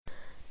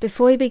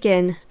Before we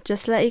begin,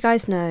 just to let you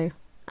guys know,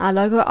 our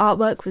logo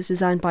artwork was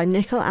designed by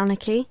Nickel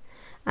Anarchy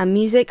and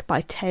music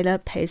by Taylor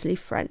Paisley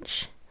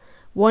French.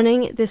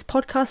 Warning, this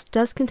podcast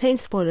does contain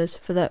spoilers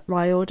for the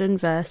Riordan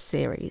Verse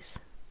series.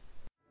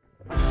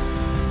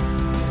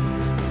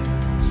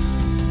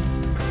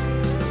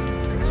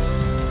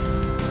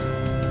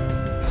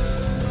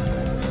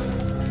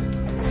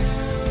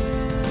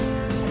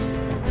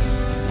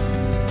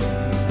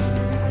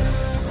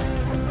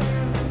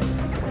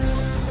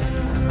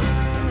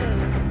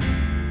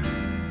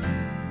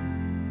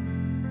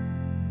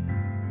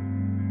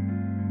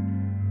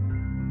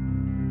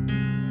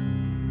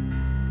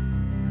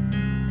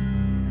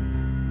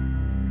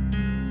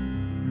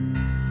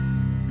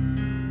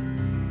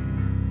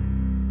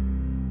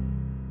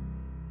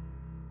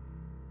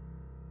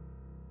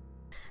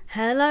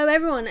 Hello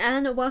everyone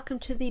and welcome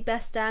to the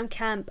Best Damn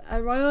Camp,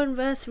 a Riordan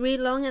Verse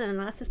read-along and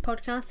analysis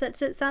podcast that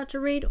sets out to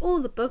read all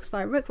the books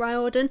by Rick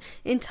Riordan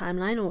in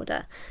timeline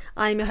order.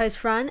 I'm your host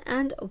Fran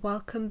and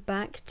welcome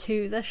back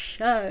to the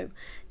show.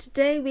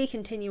 Today we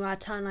continue our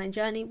timeline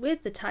journey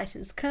with The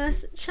Titan's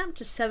Curse,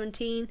 Chapter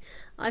 17,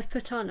 I've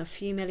put on a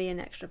few million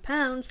extra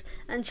pounds,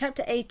 and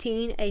Chapter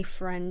 18, A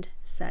Friend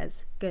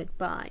Says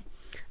Goodbye.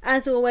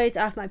 As always,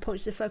 I have my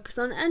points to focus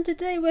on, and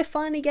today we're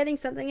finally getting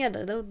something a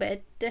little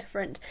bit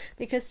different,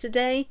 because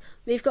today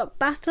we've got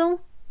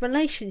battle,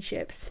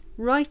 relationships,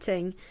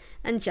 writing,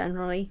 and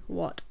generally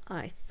what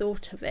I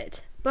thought of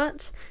it.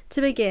 But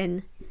to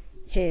begin,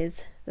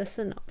 here's the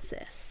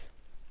synopsis.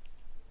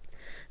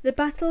 The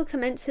battle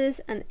commences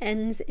and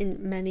ends in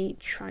many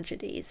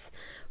tragedies.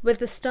 With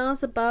the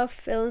stars above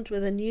filled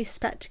with a new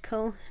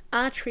spectacle,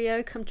 our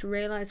trio come to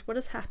realise what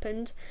has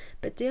happened,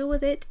 but deal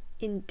with it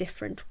in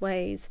different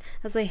ways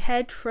as they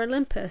head for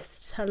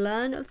Olympus to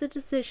learn of the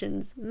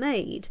decisions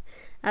made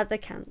at the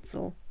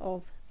Council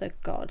of the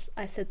Gods.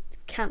 I said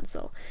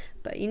council,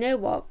 but you know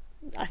what?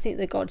 I think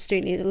the gods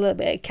do need a little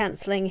bit of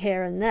cancelling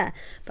here and there,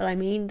 but I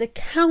mean the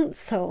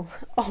Council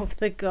of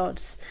the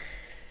Gods.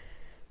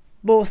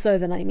 More so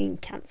than I mean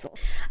cancel.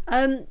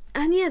 And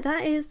yeah,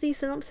 that is the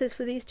synopsis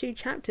for these two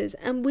chapters,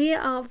 and we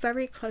are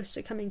very close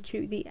to coming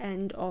to the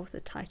end of the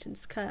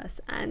Titan's Curse,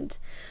 and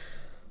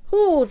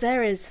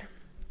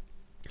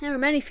there are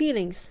many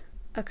feelings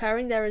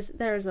occurring. There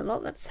is a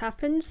lot that's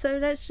happened, so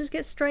let's just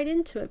get straight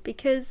into it,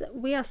 because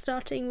we are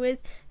starting with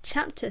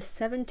Chapter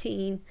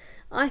 17,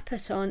 I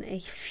put on a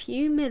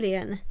few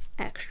million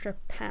extra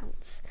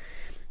pounds.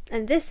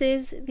 And this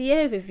is the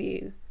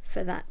overview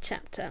for that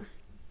chapter.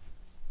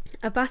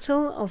 A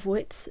battle of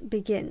wits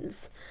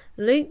begins.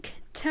 Luke,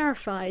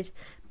 terrified,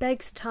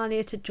 begs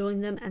Talia to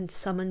join them and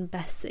summon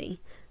Bessie.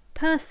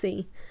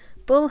 Percy,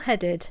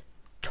 bull-headed,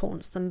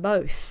 taunts them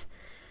both.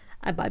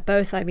 And by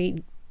both I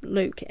mean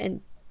Luke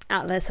and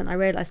Atlas, and I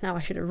realise now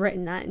I should have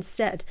written that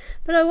instead.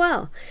 But oh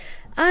well.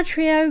 Our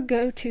trio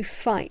go to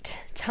fight,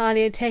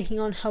 Talia taking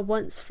on her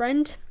once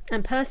friend,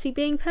 and Percy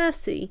being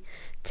Percy,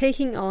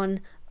 taking on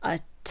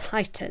a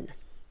Titan.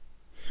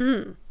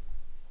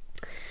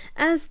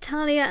 As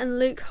Talia and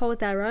Luke hold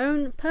their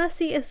own,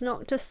 Percy is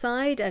knocked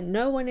aside and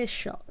no one is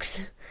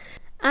shocked.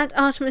 At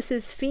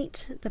Artemis's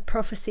feet, the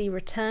prophecy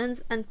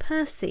returns and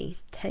Percy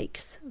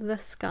takes the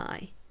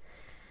sky.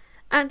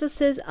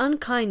 Atlas's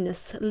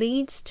unkindness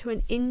leads to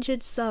an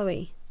injured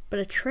Zoe, but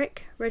a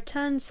trick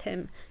returns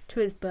him to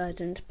his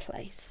burdened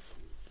place.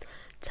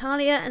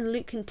 Talia and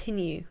Luke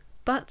continue,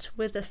 but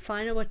with the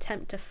final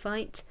attempt to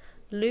fight,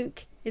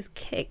 Luke is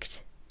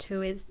kicked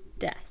to his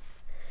death.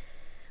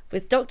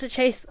 With Dr.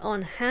 Chase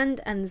on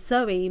hand and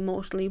Zoe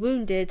mortally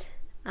wounded,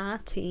 our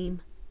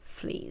team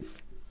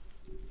flees.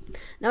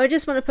 Now I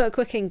just want to put a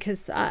quick in,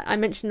 because I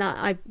mentioned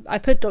that I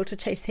put Dr.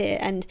 Chase here,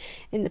 and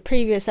in the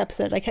previous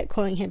episode I kept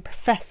calling him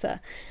Professor.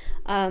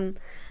 I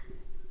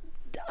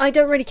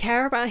don't really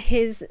care about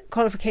his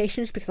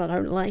qualifications because I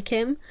don't like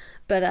him,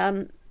 but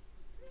I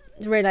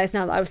realise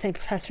now that I was saying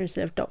Professor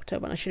instead of Doctor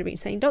when I should have been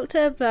saying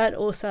Doctor, but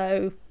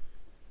also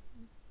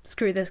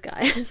screw this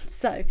guy.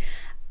 So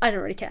I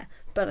don't really care,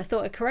 but I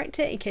thought I'd correct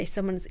it in case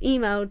someone's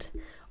emailed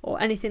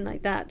or anything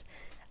like that,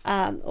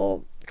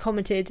 or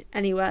commented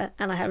anywhere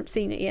and I haven't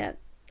seen it yet.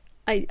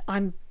 I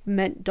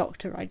meant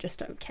Doctor, I just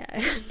don't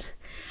care.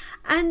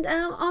 And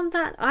on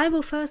that, I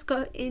will first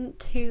go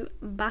into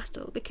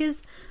battle,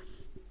 because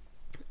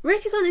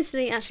Rick is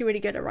honestly actually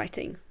really good at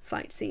writing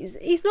fight scenes.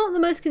 He's not the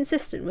most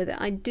consistent with it,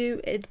 I do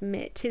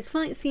admit. His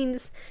fight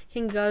scenes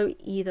can go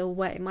either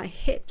way. My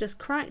hip just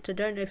cracked. I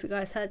don't know if you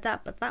guys heard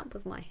that, but that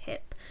was my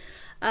hip.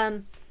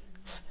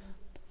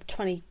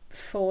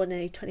 24,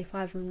 nearly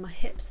 25, and my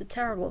hips are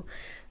terrible.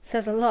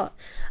 Says a lot.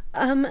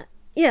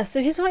 Yeah,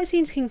 so his fight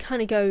scenes can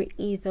kind of go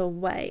either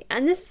way,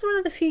 and this is one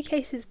of the few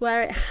cases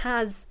where it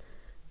has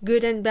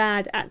good and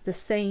bad at the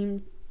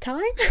same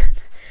time.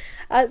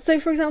 So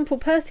for example,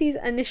 Percy's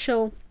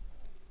initial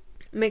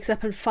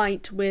mix-up and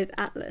fight with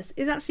Atlas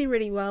is actually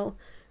really well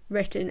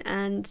written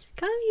and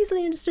kind of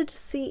easily understood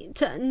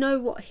to know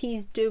what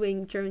he's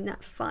doing during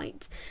that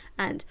fight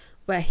and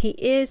where he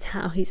is,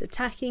 how he's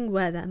attacking,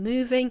 where they're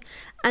moving,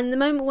 and the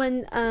moment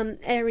when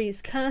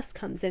Ares' curse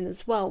comes in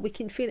as well, we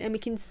can feel it, and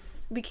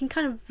we can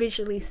kind of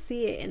visually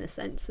see it in a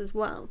sense as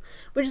well,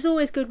 which is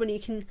always good when you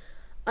can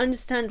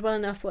understand well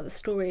enough what the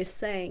story is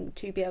saying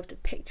to be able to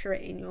picture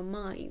it in your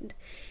mind.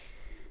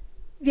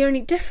 The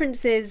only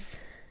difference is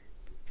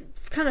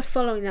kind of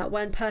following that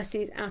when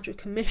Percy is out of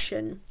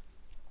commission,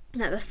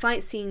 that the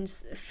fight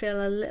scenes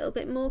feel a little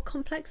bit more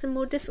complex and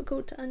more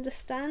difficult to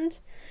understand.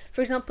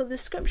 For example, the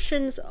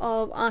descriptions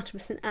of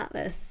Artemis and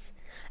Atlas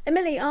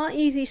admittedly are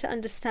easy to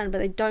understand, but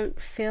they don't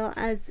feel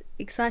as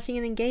exciting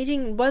and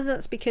engaging. Whether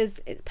that's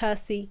because it's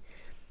Percy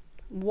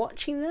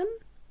watching them,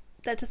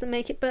 that doesn't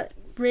make it, but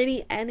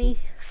really any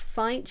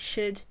fight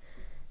should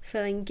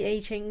feel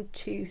engaging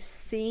to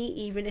see,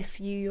 even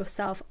if you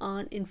yourself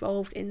aren't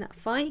involved in that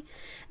fight.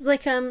 It's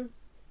like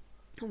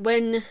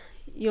when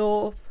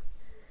you're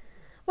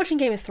watching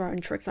Game of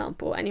Thrones, for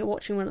example, and you're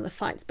watching one of the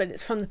fights, but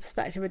it's from the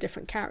perspective of a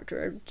different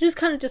character, or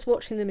just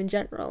watching them in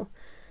general,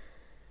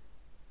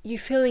 you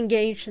feel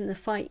engaged in the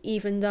fight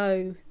even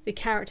though the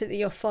character that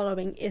you're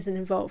following isn't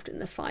involved in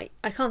the fight.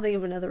 I can't think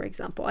of another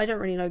example. I don't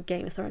really know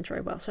Game of Thrones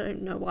very well, so I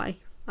don't know why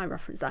I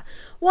reference that.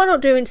 What I'll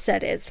do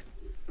instead is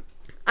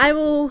I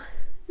will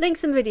link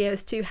some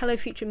videos to Hello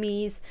Future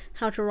Me's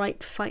How to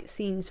Write Fight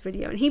Scenes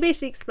video, and he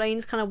basically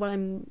explains kind of what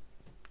I'm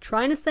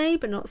trying to say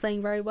but not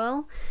saying very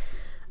well.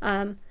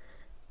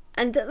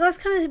 And that's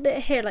kind of a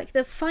bit here, like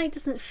the fight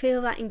doesn't feel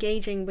that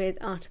engaging with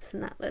Artemis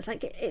and Atlas.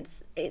 Like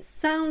it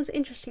sounds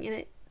interesting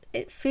and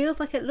it feels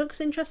like it looks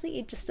interesting,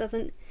 it just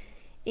doesn't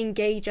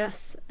engage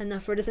us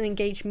enough, or it doesn't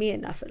engage me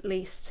enough at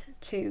least,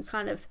 to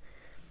kind of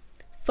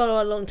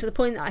follow along, to the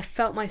point that I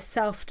felt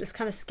myself just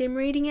kind of skim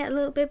reading it a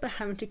little bit, but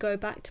having to go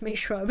back to make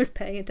sure I was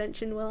paying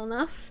attention well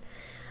enough.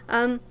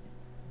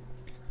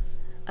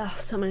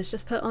 Someone has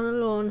just put on a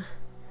lawn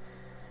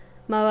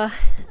mower.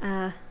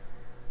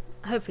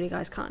 Hopefully you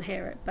guys can't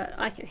hear it, but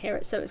I can hear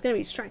it, so it's going to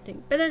be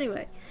distracting. But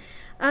anyway,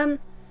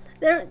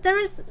 there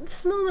is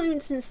small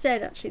moments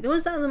instead, actually. The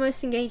ones that are the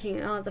most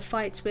engaging are the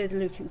fights with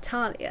Luke and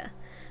Talia,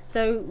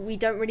 though we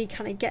don't really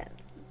kind of get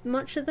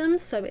much of them,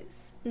 so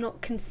it's not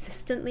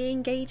consistently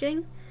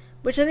engaging,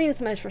 which I think is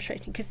the most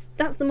frustrating, because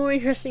that's the more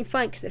interesting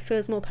fight, because it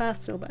feels more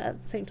personal, but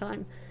at the same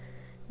time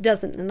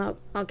doesn't, and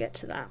I'll get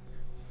to that.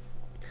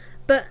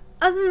 But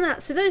other than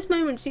that, so those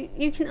moments,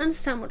 you can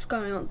understand what's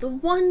going on. The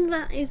one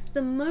that is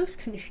the most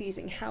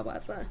confusing,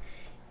 however,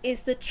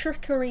 is the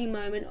trickery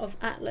moment of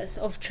Atlas,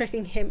 of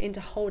tricking him into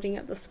holding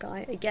up the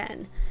sky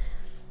again.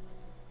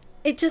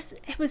 It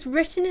was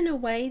written in a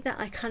way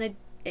that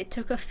it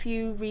took a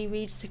few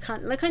rereads to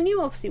kind of, like, I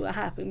knew obviously what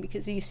happened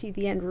because you see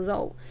the end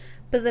result,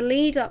 but the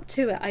lead up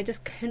to it, I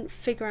just couldn't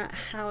figure out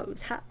how it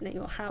was happening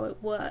or how it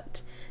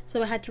worked.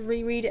 So I had to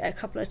reread it a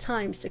couple of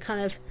times to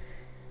kind of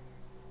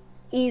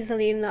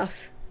easily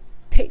enough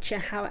picture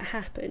how it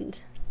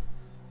happened.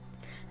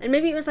 And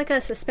maybe it was like a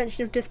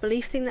suspension of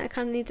disbelief thing that I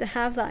kind of needed to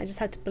have, that I just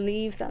had to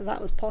believe that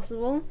that was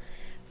possible,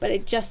 but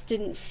it just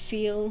didn't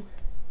feel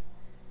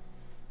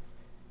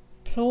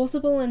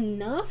plausible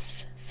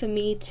enough for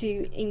me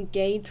to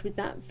engage with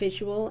that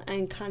visual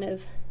and kind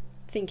of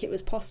think it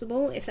was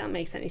possible, if that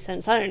makes any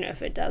sense. I don't know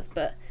if it does,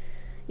 but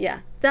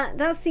yeah,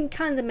 that's the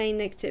kind of the main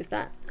negative.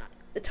 That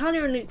the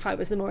Talia and Luke fight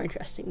was the more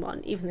interesting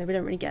one, even though we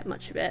don't really get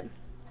much of it.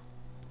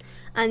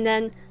 And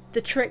then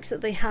the tricks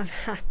that they have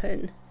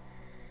happen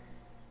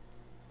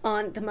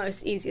aren't the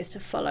most easiest to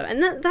follow,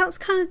 and that's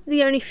kind of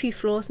the only few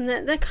flaws, and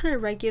they're kind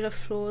of regular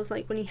flaws,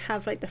 like when you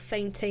have like the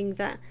fainting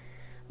that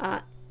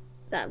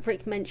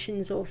Rick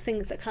mentions, or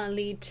things that kind of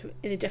lead to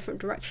in a different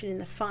direction in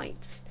the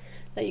fights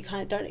that you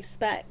kind of don't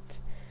expect.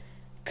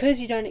 Because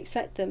you don't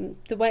expect them,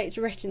 the way it's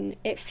written,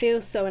 it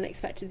feels so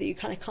unexpected that you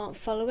kind of can't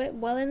follow it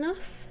well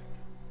enough.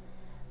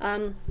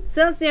 So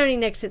that's the only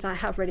negative that I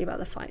have really about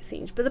the fight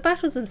scenes. But the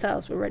battles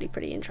themselves were really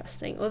pretty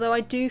interesting, although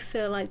I do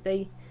feel like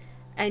they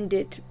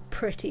ended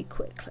pretty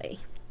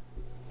quickly.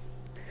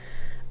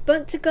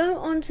 But to go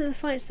on to the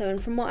fights though,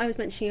 and from what I was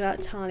mentioning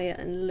about Talia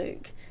and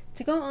Luke,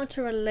 to go on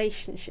to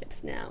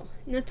relationships now.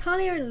 Now,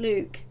 Talia and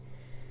Luke,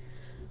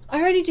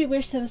 I really do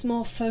wish there was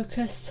more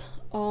focus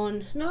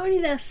on not only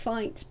their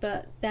fights,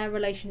 but their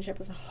relationship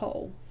as a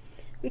whole.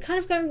 We kind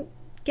of don't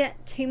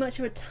get too much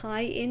of a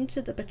tie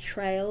into the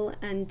betrayal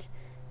and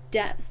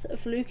depth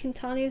of Luke and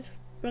Talia's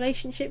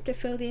relationship to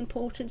feel the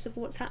importance of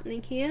what's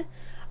happening here.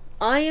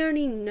 I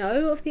only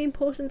know of the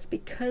importance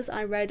because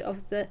I read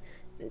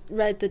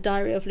the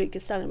Diary of Luke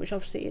Castellan, which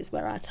obviously is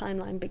where our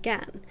timeline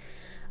began.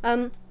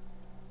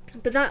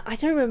 But that, I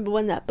don't remember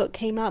when that book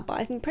came out, but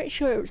I'm pretty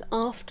sure it was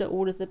after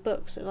all of the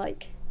books. So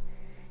like,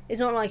 it's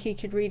not like you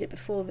could read it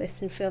before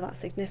this and feel that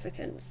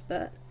significance,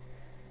 but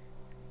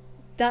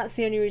that's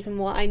the only reason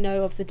why I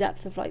know of the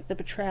depth of like the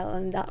betrayal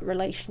and that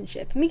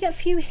relationship. And we get a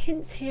few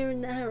hints here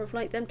and there of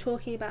like them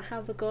talking about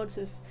how the gods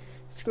have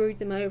screwed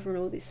them over and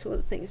all these sort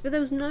of things, but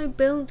there was no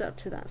build up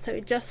to that, so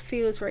it just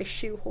feels very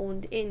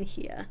shoehorned in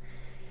here.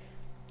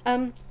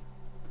 And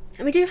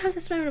we do have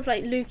this moment of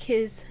like Luke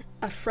is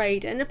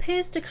afraid and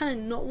appears to kind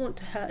of not want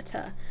to hurt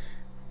her,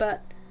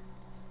 but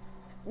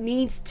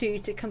needs to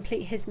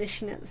complete his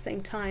mission at the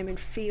same time, and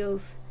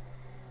feels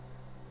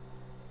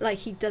like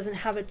he doesn't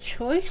have a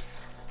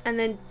choice. And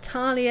then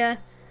Talia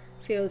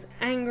feels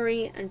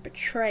angry and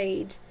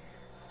betrayed,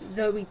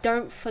 though we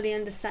don't fully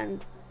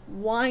understand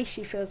why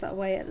she feels that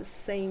way at the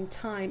same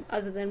time,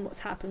 other than what's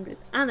happened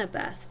with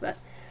Annabeth. But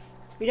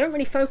we don't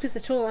really focus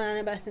at all on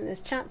Annabeth in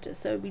this chapter,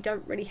 so we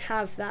don't really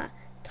have that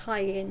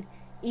tie-in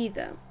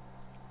either.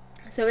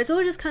 So it's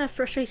all just kind of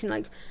frustrating.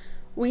 Like,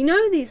 we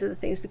know these are the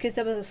things because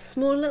there was a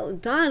small little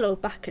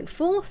dialogue back and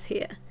forth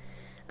here,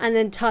 and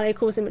then Talia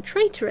calls him a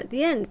traitor at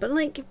the end, but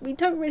like, we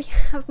don't really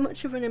have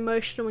much of an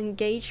emotional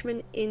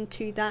engagement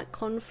into that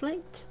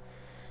conflict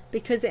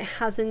because it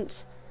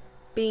hasn't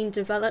been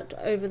developed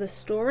over the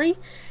story.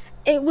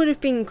 It would have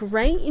been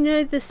great, you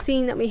know, the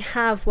scene that we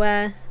have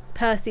where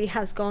Percy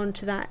has gone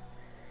to that,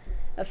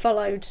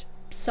 followed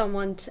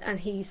someone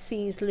and he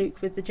sees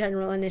Luke with the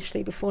general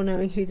initially before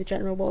knowing who the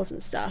general was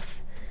and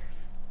stuff.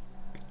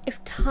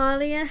 If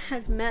Talia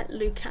had met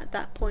Luke at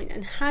that point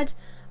and had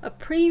a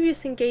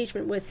previous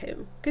engagement with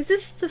him, because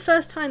this is the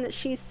first time that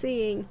she's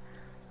seeing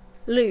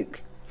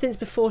Luke since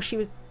before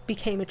she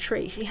became a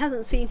tree. She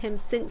hasn't seen him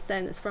since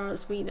then, as far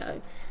as we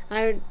know. I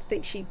don't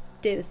think she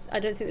did. I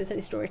don't think there's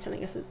any story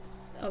telling us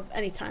of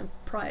any time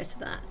prior to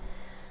that.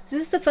 So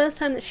this is the first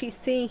time that she's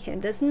seeing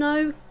him. There's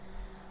no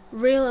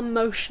real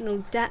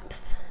emotional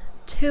depth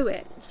to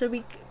it, so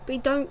we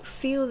don't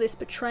feel this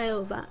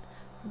betrayal that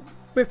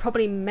we're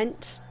probably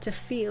meant to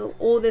feel,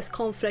 or this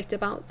conflict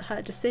about her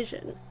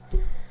decision.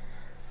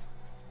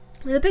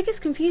 The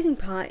biggest confusing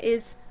part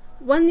is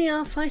when they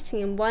are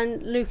fighting and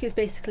when Luke is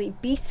basically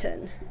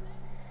beaten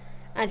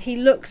and he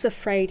looks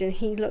afraid and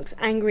he looks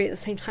angry at the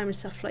same time and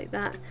stuff like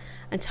that,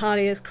 and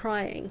Talia's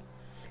crying,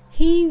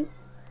 he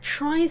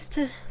tries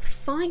to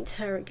fight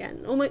her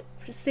again, almost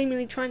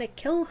seemingly trying to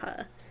kill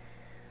her.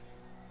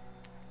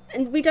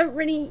 And we don't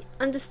really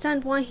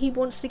understand why he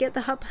wants to get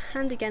the upper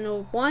hand again,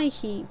 or why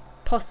he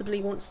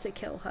possibly wants to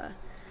kill her.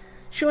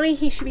 Surely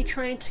he should be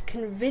trying to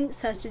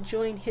convince her to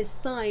join his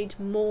side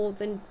more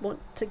than want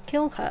to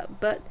kill her,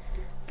 but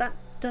that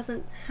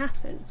doesn't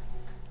happen.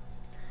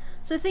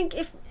 So I think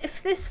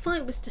if this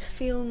fight was to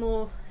feel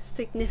more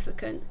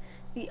significant,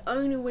 the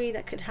only way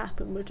that could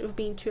happen would have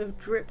been to have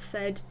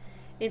drip-fed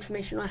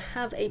information or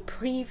have a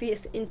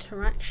previous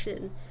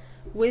interaction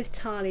with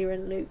Talia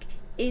and Luke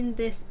in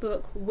this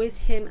book with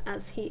him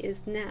as he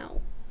is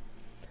now.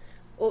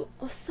 Or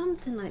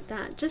something like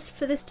that, just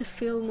for this to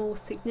feel more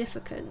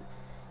significant.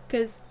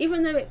 Because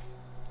even though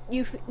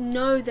you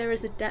know there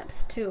is a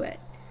depth to it,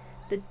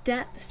 the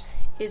depth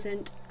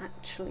isn't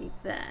actually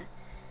there.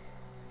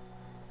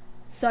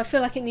 So I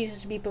feel like it needed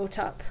to be built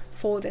up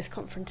for this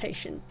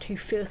confrontation to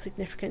feel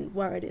significant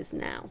where it is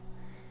now.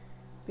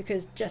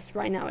 Because just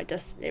right now it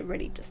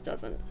really just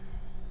doesn't.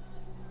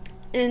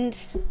 And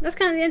that's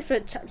kind of the end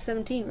for chapter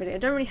 17, really. I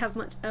don't really have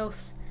much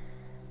else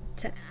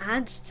to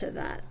add to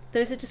that.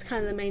 Those are just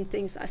kind of the main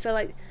things that I feel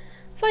like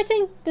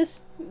fighting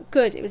was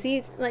good. It was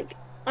easy. Like,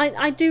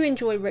 I do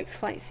enjoy Rick's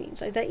fight scenes.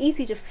 Like, they're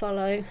easy to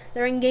follow.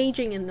 They're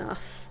engaging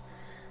enough.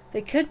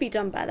 They could be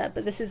done better,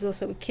 but this is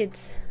also a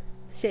kids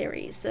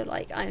series, so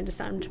like I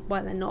understand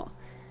why they're not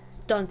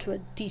done to a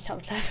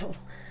detailed level.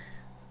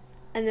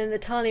 And then the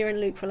Talia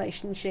and Luke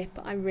relationship,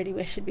 I really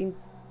wish had been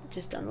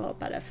just done a lot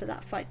better for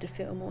that fight to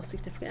feel more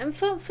significant,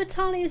 and for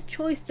Talia's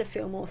choice to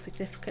feel more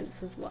significant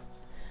as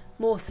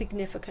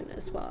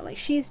well. Like,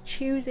 she's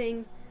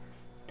choosing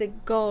the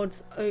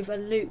gods over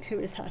Luke, who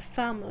is her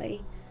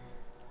family,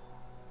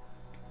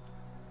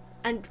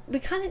 and we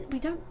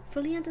don't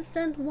fully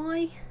understand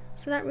why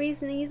for that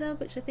reason either,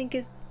 which I think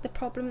is the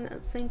problem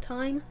at the same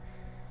time.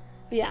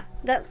 But yeah,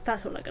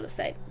 that's all I gotta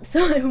say.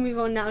 So I will move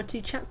on now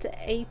to chapter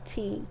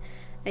 18.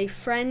 A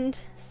friend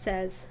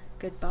says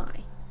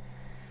goodbye.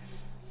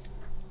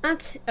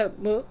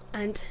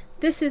 And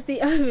this is the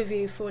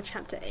overview for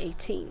chapter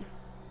 18.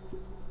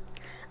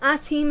 Our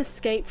team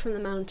escaped from the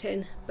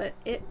mountain, but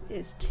it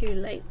is too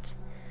late.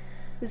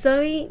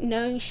 Zoe,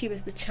 knowing she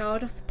was the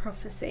child of the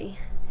prophecy,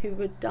 who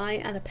would die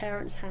at a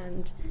parent's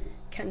hand,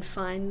 can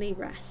finally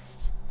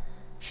rest.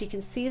 She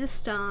can see the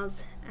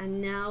stars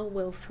and now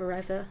will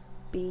forever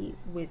be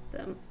with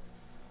them.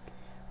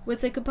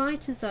 With a goodbye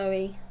to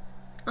Zoe,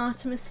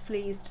 Artemis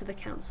flees to the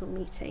council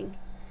meeting.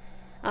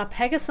 Our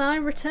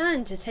Pegasi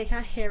return to take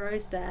our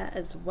heroes there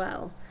as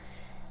well.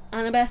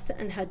 Annabeth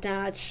and her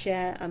dad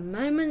share a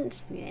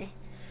moment.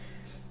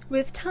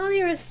 With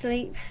Talia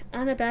asleep,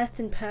 Annabeth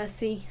and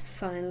Percy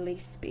finally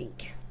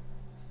speak.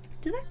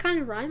 Did that kind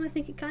of rhyme? I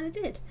think it kind of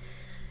did.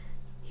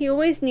 He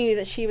always knew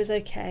that she was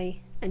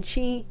okay, and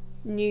she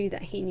knew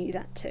that he knew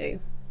that too.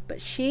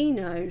 But she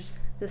knows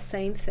the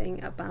same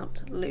thing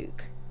about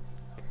Luke.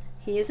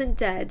 He isn't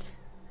dead,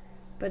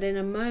 but in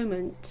a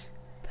moment,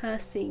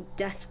 Percy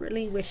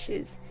desperately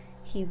wishes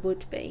he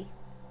would be.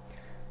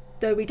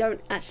 Though we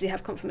don't actually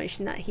have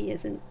confirmation that he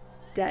isn't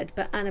dead,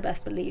 but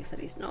Annabeth believes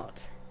that he's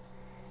not.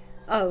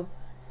 Oh,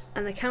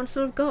 and the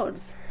Council of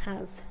Gods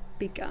has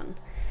begun.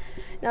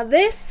 Now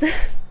this,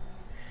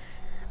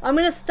 I'm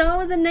going to start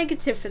with the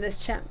negative for this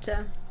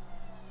chapter.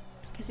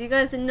 because you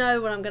guys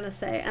know what I'm going to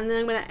say, and then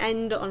I'm going to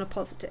end on a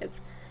positive.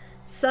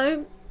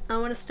 So I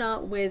want to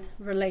start with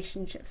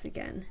relationships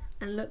again,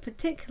 and look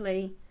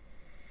particularly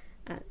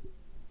at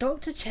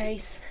Dr.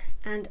 Chase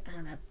and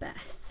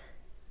Annabeth,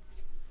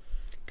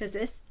 because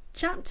this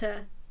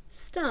chapter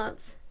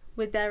starts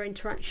with their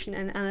interaction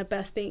and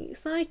Annabeth being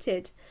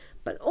excited,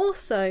 but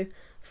also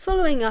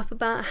following up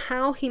about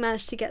how he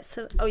managed to get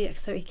so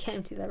he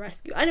came to their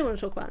rescue. I didn't want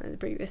to talk about it in the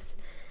previous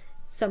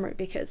summary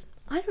because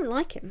I don't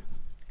like him,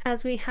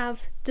 as we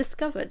have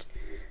discovered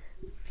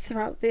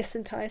throughout this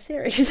entire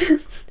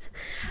series.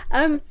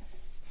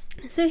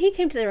 So he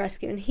came to their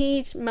rescue, and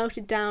he'd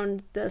melted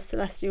down the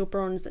celestial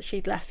bronze that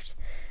she'd left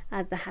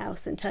at the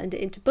house and turned it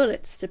into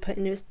bullets to put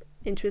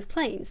into his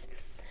planes.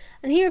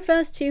 And he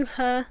refers to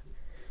her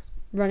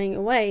running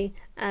away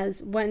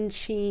as when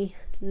she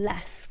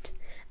left,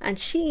 and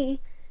she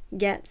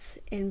gets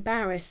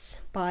embarrassed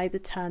by the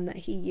term that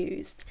he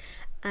used.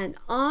 And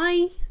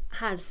I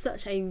had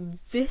such a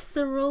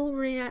visceral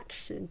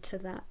reaction to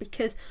that,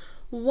 because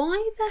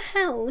why the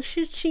hell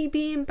should she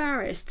be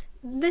embarrassed?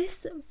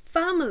 This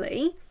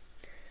family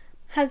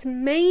has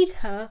made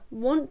her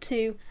want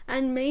to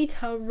and made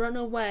her run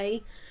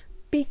away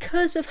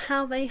because of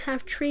how they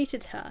have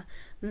treated her.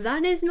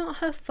 That is not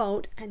her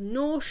fault, and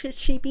nor should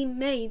she be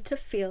made to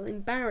feel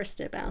embarrassed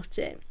about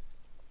it.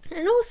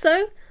 And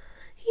also,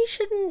 he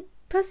shouldn't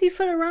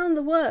pussyfoot around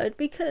the word,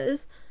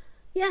 because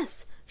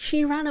yes,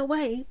 she ran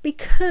away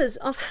because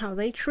of how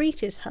they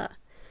treated her.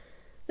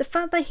 The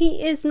fact that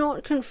he is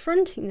not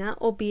confronting that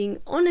or being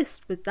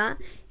honest with that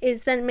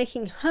is then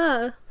making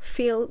her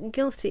feel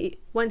guilty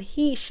when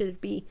he should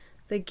be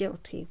the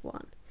guilty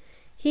one.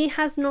 He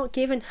has not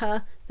given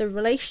her the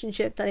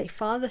relationship that a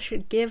father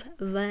should give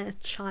their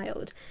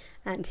child,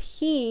 and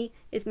he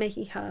is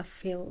making her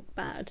feel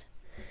bad.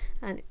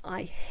 And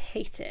I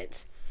hate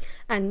it.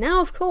 And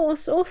now, of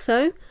course,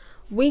 also,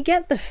 we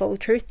get the full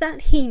truth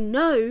that he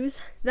knows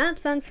that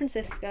San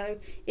Francisco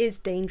is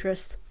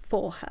dangerous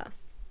for her.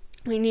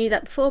 We knew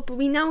that before, but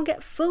we now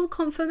get full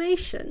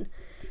confirmation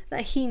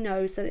that he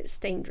knows that it's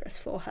dangerous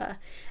for her.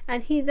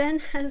 And he then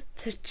has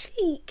the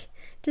cheek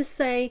to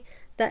say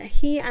that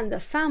he and the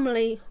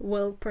family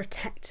will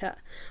protect her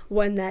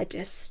when their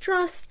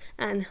distrust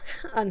and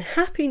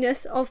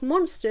unhappiness of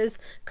monsters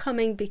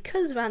coming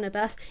because of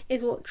Annabeth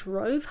is what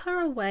drove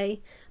her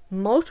away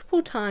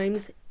multiple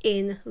times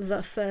in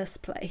the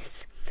first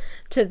place.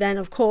 To then,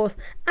 of course,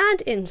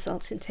 add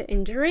insult into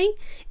injury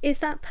is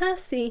that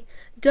Percy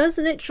does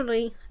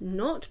literally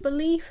not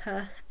believe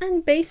her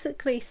and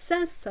basically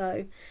says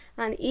so,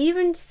 and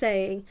even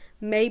saying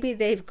maybe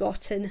they've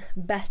gotten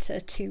better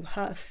to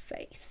her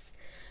face.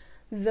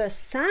 The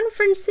San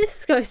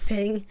Francisco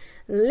thing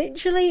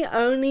literally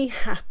only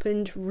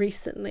happened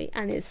recently,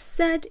 and is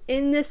said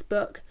in this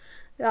book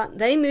that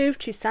they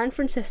moved to San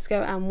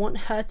Francisco and want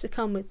her to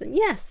come with them.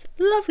 Yes,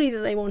 lovely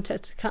that they want her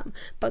to come,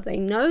 but they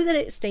know that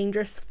it's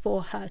dangerous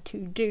for her to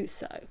do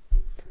so.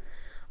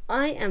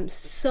 I am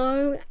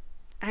so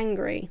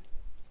angry.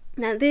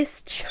 Now,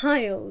 this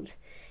child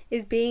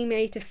is being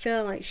made to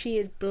feel like she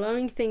is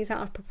blowing things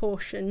out of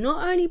proportion,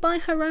 not only by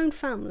her own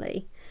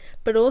family,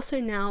 but also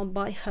now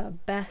by her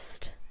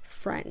best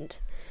friend,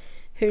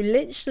 who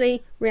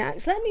literally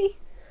reacts. Let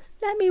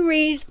me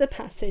read the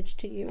passage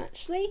to you,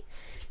 actually,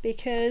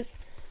 because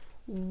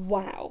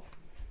wow.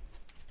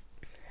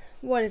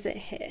 What is it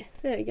here?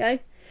 There we go.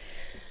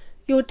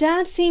 Your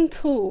dad seemed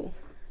cool,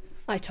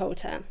 I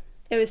told her.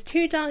 It was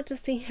too dark to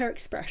see her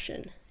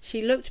expression.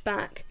 She looked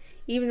back,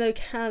 even though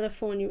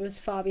California was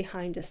far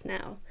behind us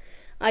now.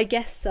 I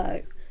guess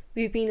so.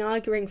 We've been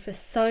arguing for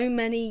so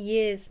many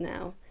years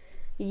now.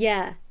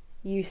 Yeah,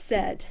 you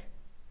said.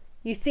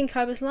 You think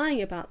I was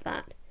lying about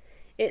that?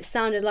 It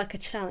sounded like a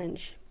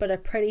challenge, but a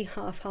pretty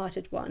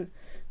half-hearted one,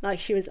 like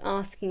she was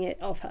asking it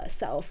of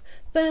herself.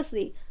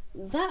 Firstly,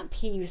 that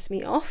peeves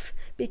me off,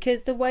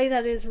 because the way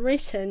that is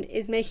written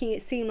is making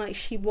it seem like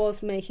she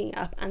was making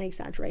up and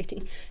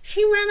exaggerating.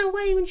 She ran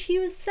away when she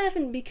was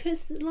 7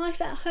 because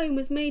life at home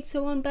was made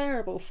so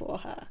unbearable for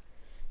her.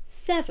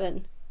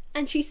 7.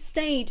 And she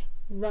stayed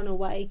run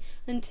away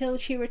until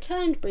she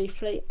returned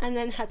briefly and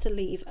then had to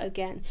leave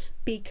again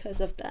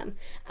because of them,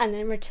 and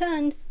then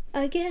returned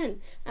again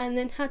and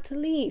then had to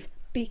leave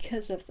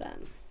because of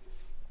them.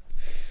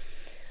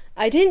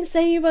 I didn't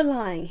say you were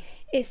lying.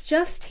 It's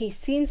just he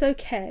seems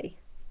okay.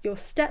 Your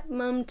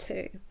stepmum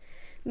too.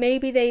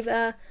 Maybe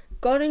they've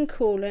gotten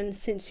cooler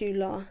since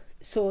you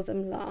saw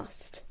them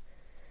last.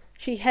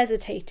 She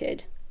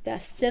hesitated. They're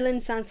still in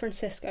San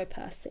Francisco,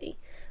 Percy.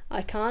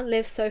 I can't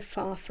live so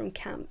far from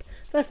camp.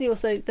 Firstly,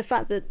 also, the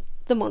fact that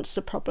the monster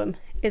problem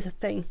is a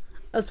thing,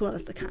 as well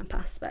as the camp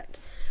aspect.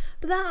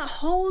 But that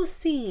whole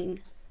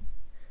scene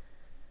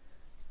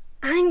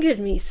angered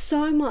me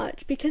so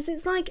much, because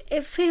it's like,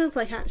 it feels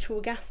like actual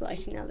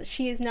gaslighting now, that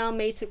she is now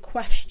made to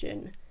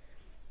question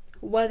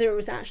whether it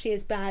was actually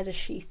as bad as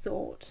she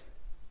thought.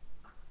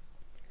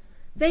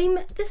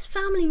 This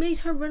family made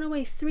her run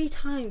away 3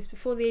 times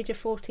before the age of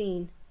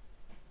 14.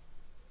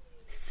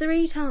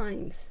 3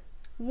 times.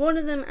 One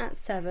of them at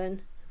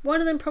 7. One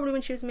of them probably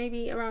when she was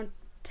maybe around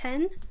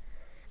 10.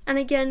 and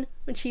again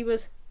when she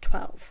was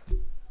 12.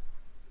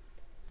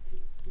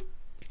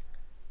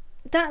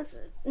 That's...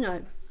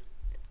 No.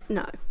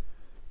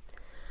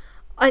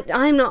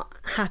 I'm not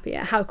happy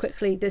at how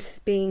quickly this is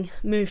being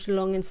moved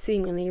along and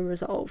seemingly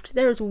resolved.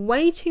 There is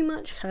way too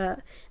much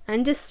hurt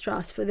and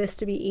distrust for this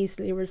to be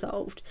easily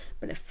resolved,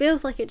 but it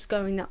feels like it's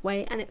going that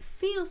way, and it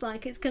feels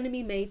like it's going to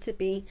be made to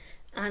be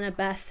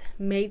Annabeth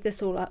made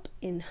this all up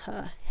in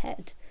her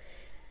head.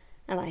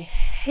 And I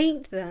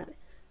hate that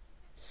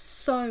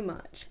so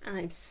much, and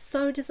I'm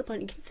so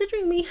disappointed,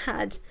 considering we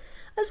had,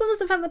 as well as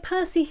the fact that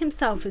Percy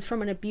himself is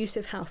from an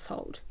abusive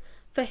household,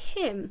 for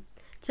him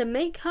to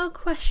make her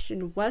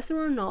question whether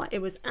or not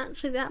it was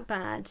actually that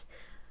bad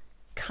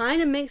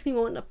kind of makes me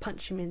want to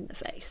punch him in the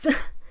face.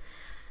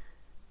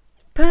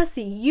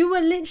 Percy, you were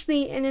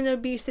literally in an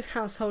abusive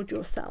household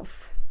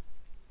yourself.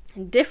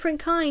 Different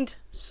kind,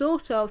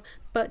 sort of,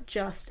 but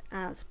just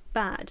as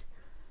bad.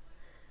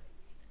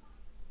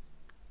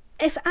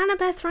 If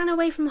Annabeth ran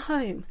away from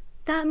home,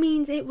 that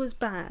means it was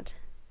bad.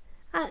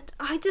 And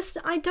I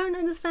don't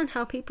understand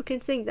how people can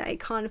think that it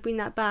can't have been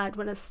that bad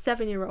when a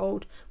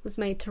 7-year-old was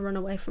made to run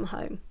away from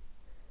home.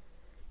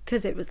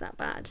 Because it was that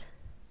bad.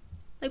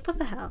 Like, what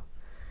the hell?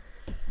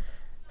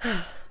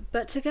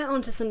 But to get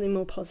on to something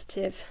more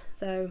positive,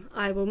 though,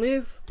 I will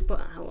move...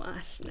 Well,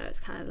 actually, no, it's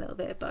kind of a little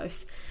bit of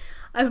both.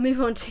 I will move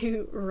on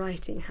to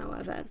writing,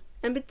 however.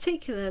 In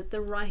particular,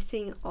 the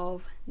writing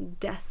of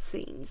death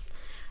scenes.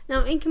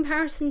 Now, in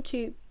comparison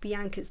to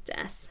Bianca's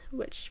death,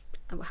 which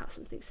I will have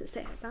some things to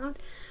say about,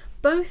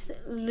 both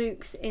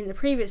Luke's in the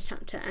previous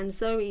chapter and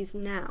Zoe's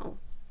now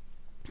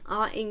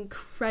are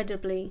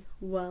incredibly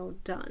well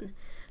done.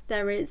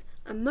 There is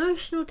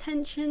emotional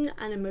tension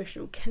and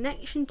emotional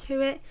connection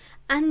to it,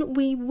 and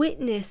we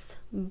witness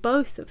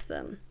both of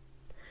them.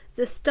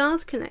 The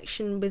stars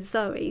connection with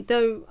Zoe,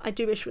 though I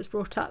do wish it was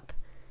brought up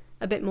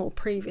a bit more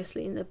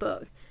previously in the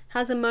book,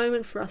 has a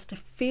moment for us to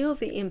feel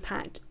the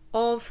impact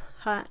of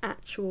her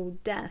actual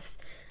death,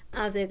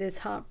 as it is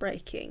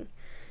heartbreaking.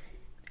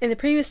 In the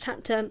previous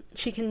chapter,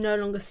 she can no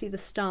longer see the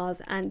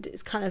stars and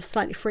is kind of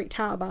slightly freaked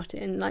out about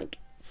it, and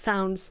it's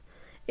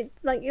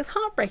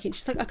heartbreaking.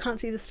 She's like, I can't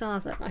see the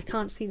stars, I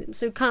can't see them.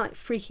 So kind of like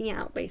freaking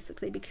out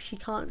basically because she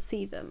can't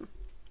see them.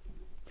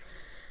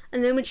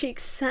 And then when she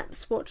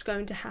accepts what's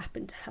going to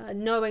happen to her,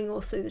 knowing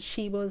also that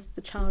she was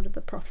the child of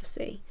the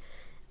prophecy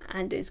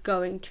and is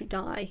going to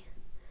die,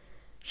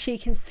 she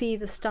can see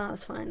the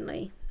stars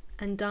finally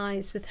and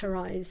dies with her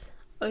eyes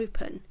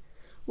open,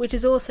 which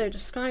is also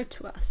described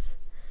to us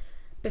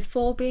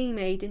before being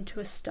made into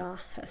a star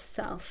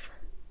herself,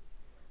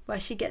 where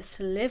she gets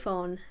to live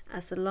on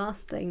as the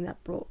last thing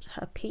that brought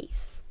her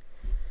peace.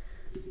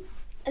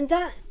 And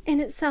that in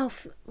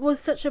itself was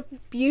such a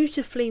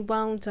beautifully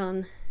well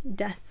done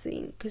death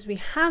scene, because we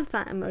have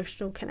that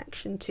emotional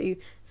connection to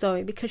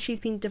Zoe because she's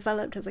been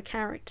developed as a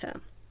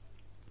character.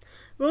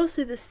 But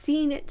also the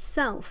scene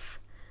itself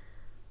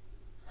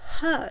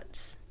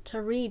hurts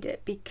to read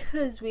it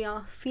because we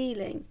are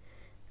feeling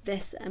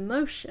this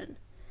emotion.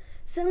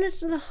 Similar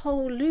to the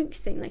whole Luke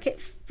thing, like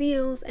it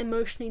feels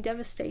emotionally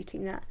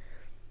devastating that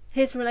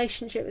his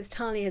relationship with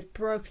Talia has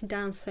broken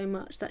down so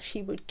much that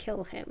she would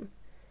kill him.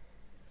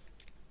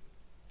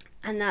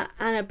 And that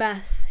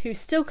Annabeth, who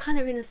still kind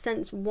of in a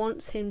sense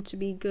wants him to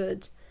be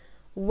good,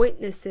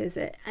 witnesses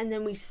it, and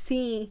then we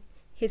see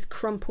his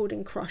crumpled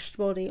and crushed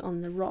body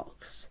on the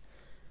rocks.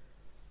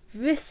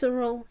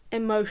 Visceral,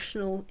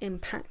 emotional,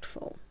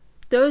 impactful.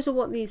 Those are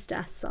what these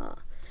deaths are.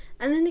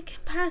 And then in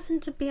comparison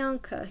to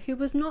Bianca, who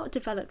was not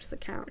developed as a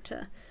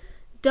character,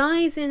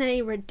 dies in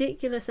a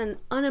ridiculous and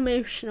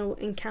unemotional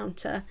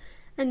encounter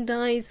and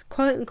dies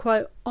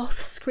quote-unquote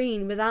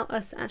off-screen without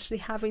us actually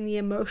having the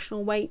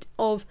emotional weight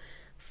of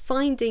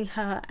finding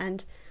her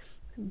and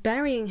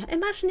burying her.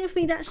 Imagine if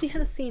we'd actually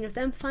had a scene of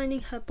them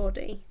finding her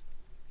body,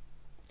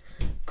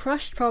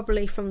 crushed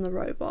probably from the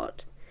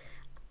robot,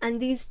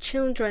 and these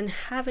children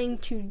having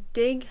to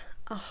dig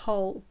a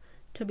hole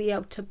to be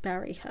able to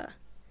bury her.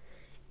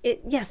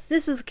 Yes,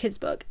 this is a kid's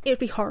book. It would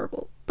be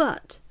horrible,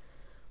 but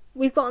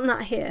we've gotten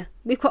that here.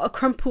 We've got a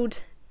crumpled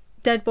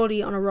dead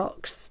body on a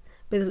rocks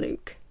with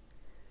Luke.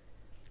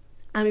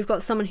 And we've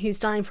got someone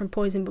who's dying from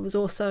poison but was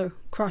also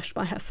crushed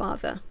by her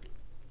father.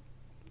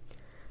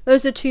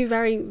 Those are two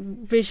very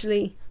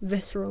visually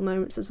visceral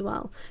moments as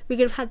well. We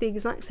could have had the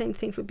exact same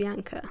thing for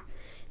Bianca.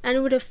 And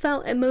it would have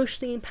felt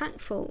emotionally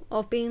impactful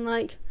of being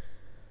like,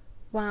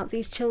 wow,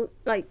 these children...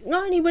 Like,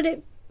 not only would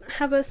it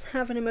have us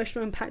have an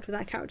emotional impact with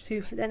our characters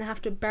who then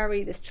have to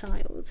bury this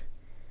child,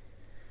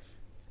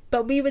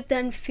 but we would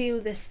then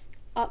feel this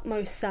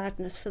utmost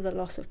sadness for the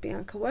loss of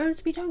Bianca,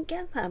 whereas we don't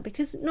get that,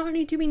 because not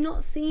only do we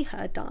not see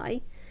her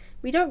die,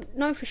 we don't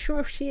know for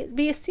sure if she is,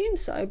 we assume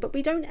so, but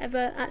we don't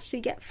ever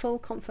actually get full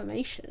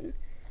confirmation.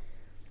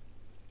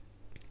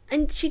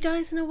 And she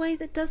dies in a way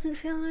that doesn't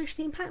feel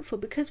emotionally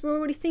impactful because we're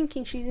already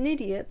thinking she's an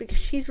idiot because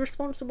she's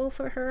responsible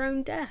for her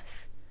own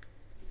death.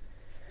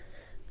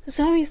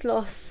 Zoe's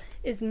loss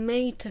is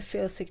made to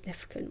feel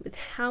significant with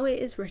how it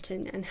is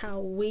written and how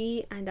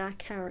we and our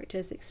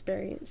characters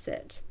experience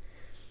it.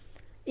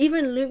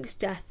 Even Luke's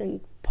death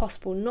and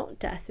possible not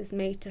death is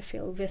made to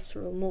feel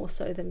visceral more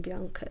so than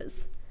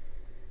Bianca's.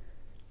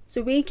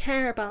 So we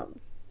care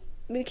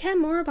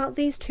more about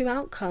these two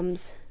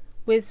outcomes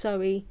with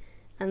Zoe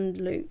and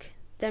Luke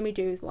than we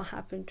do with what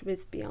happened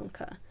with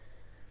Bianca,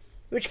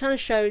 which kind of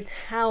shows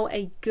how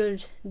a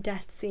good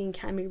death scene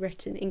can be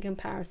written in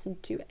comparison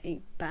to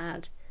a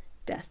bad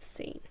death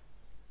scene.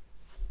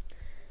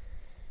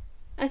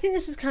 I think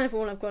this is kind of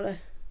all I've got to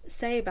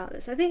say about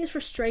this. I think it's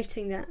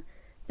frustrating that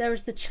there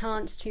is the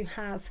chance to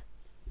have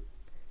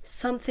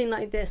something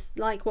like this,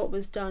 like what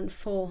was done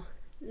for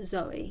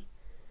Zoe,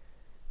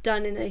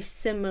 done in a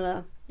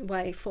similar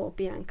way for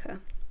Bianca,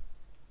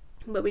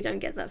 but we don't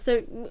get that.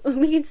 So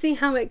we can see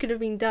how it could have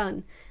been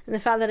done, and the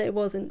fact that it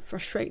wasn't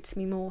frustrates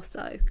me more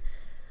so.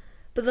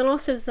 But the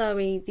loss of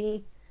Zoe,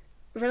 the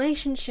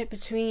relationship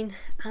between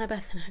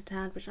Annabeth and her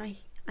dad, which I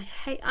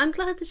hate. I'm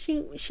glad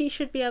that she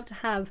should be able to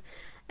have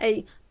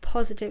a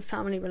positive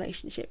family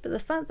relationship, but the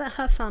fact that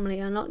her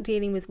family are not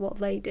dealing with what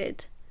they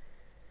did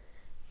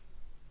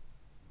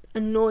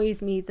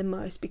annoys me the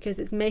most, because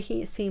it's making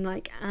it seem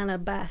like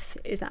Annabeth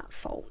is at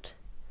fault,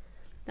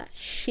 that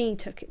she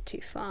took it too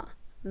far.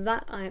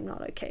 That I am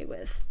not okay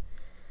with.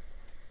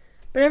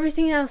 But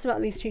everything else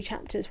about these two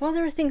chapters, while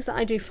there are things that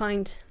I do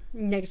find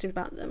negative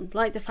about them,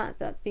 like the fact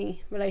that the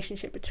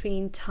relationship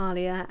between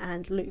Talia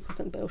and Luke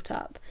wasn't built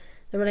up,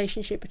 the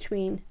relationship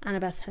between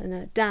Annabeth and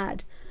her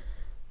dad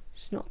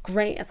is not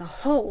great as a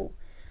whole,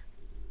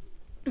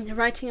 the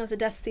writing of the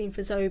death scene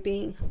for Zoe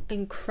being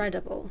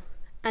incredible,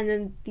 and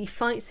then the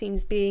fight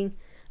scenes being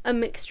a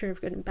mixture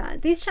of good and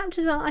bad. These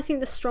chapters are, I think,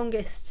 the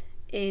strongest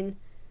in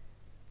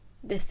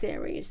this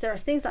series. There are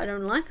things that I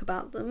don't like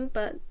about them,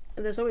 but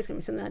there's always going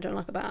to be something I don't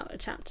like about a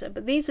chapter,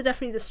 but these are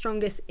definitely the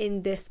strongest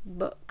in this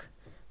book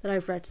that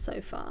I've read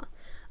so far,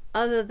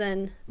 other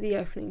than the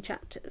opening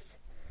chapters.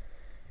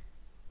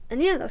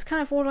 And yeah, that's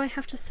kind of all I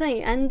have to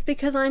say. And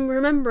because I'm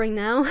remembering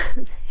now,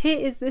 here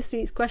is this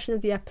week's question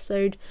of the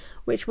episode,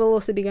 which will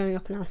also be going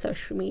up on our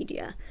social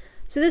media.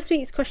 So this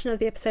week's question of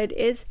the episode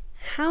is,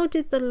 how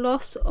did the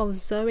loss of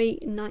Zoe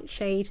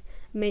Nightshade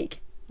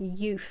make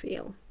you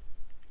feel?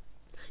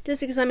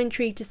 Just because I'm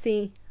intrigued to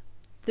see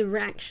the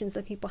reactions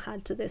that people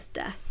had to this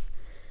death.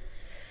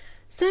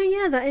 So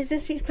yeah, that is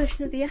this week's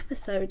question of the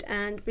episode,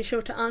 and be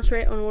sure to answer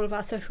it on all of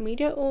our social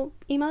media, or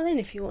email in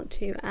if you want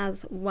to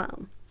as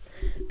well.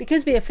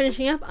 Because we are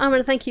finishing up, I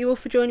want to thank you all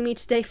for joining me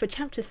today for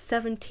chapters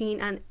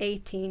 17 and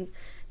 18.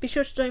 Be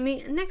sure to join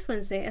me next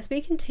Wednesday as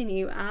we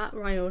continue our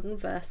Riordan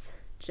verse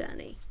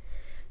journey.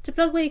 To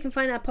plug where you can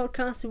find our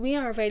podcast, we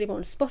are available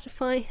on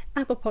Spotify,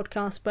 Apple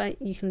Podcasts, where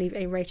you can leave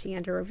a rating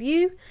and a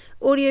review,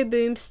 Audio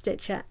Boom,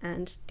 Stitcher,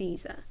 and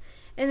Deezer.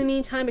 In the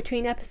meantime,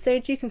 between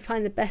episodes, you can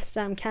find the Best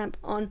Damn Camp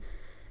on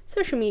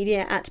social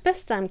media at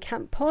Best Damn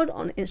Camp Pod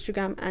on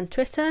Instagram and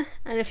Twitter.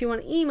 And if you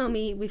want to email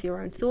me with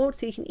your own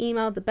thoughts, you can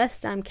email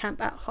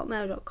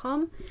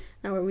thebestdamncamp@hotmail.com,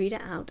 and I will read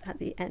it out at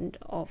the end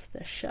of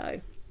the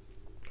show.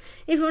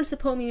 If you want to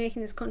support me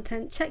making this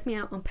content, check me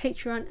out on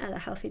Patreon at A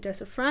Healthy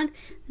Dose of Fran,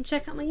 and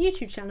check out my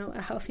YouTube channel,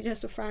 A Healthy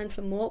Dose of Fran,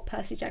 for more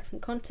Percy Jackson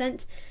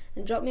content,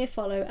 and drop me a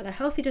follow at A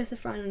Healthy Dose of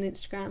Fran on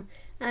Instagram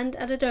and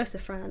at A Dose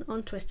of Fran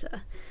on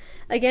Twitter.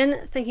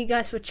 Again, thank you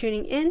guys for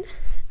tuning in.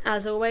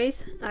 As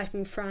always, I've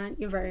been Fran,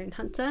 your very own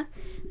hunter,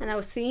 and I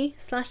will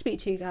see/speak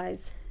to you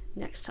guys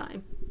next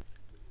time.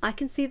 I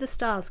can see the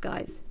stars,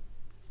 guys.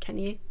 Can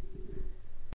you?